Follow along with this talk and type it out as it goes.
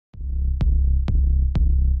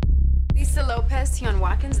Lisa Lopes, Tionne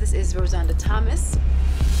Watkins. This is Rozanda Thomas.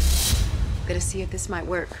 Gonna see if this might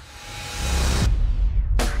work.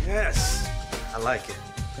 Yes, I like it.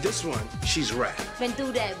 This one, she's rap. Been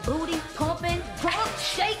through that booty, pumping, pump,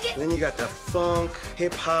 shaking. Then you got the funk,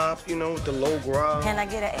 hip hop, you know, with the low growl. Can I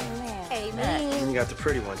get an amen? Amen. And you got the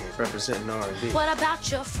pretty one here, representing R&B. What about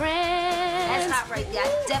your friends? That's hot right there.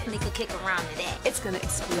 I definitely could kick around to that. It's gonna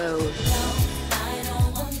explode.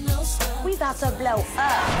 We about to blow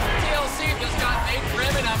up. TLC just got 8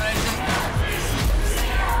 Grammy nominations.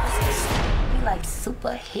 We like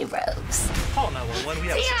superheroes. Call 911. We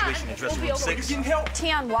have a situation in dressing room 6. You can help.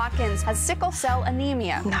 Tionne Watkins has sickle cell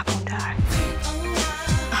anemia. I'm not gonna die.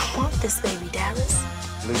 I want this baby, Dallas.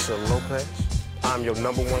 Lisa Lopes, I'm your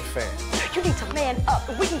 #1 fan. You need to man up.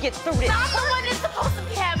 We can get through this. I'm the one that's supposed to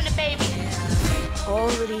be having a baby. All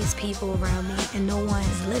of these people around me, and no one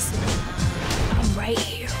is listening. I'm right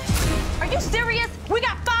here. Are you serious? We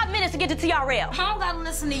got 5 minutes to get to TRL. I don't gotta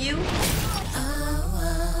listen to you.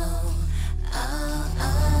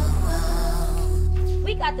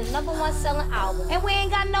 We got the #1 selling album, and we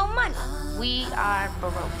ain't got no money. We are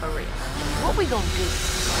broke for real. What we gonna do?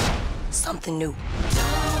 Something new.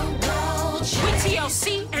 With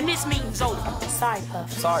TLC, and this meeting's over. Sorry,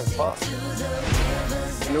 Puff. Sorry, Puff.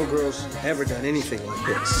 No girl's ever done anything like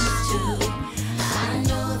this.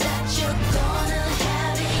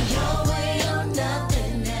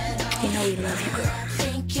 You know we love you, girl.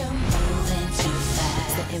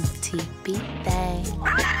 The MTV thing.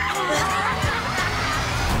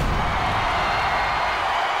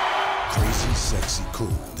 Crazy, Sexy,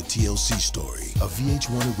 Cool, the TLC story, a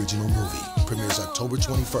VH1 original movie, premieres October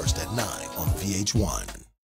 21st at 9 on VH1.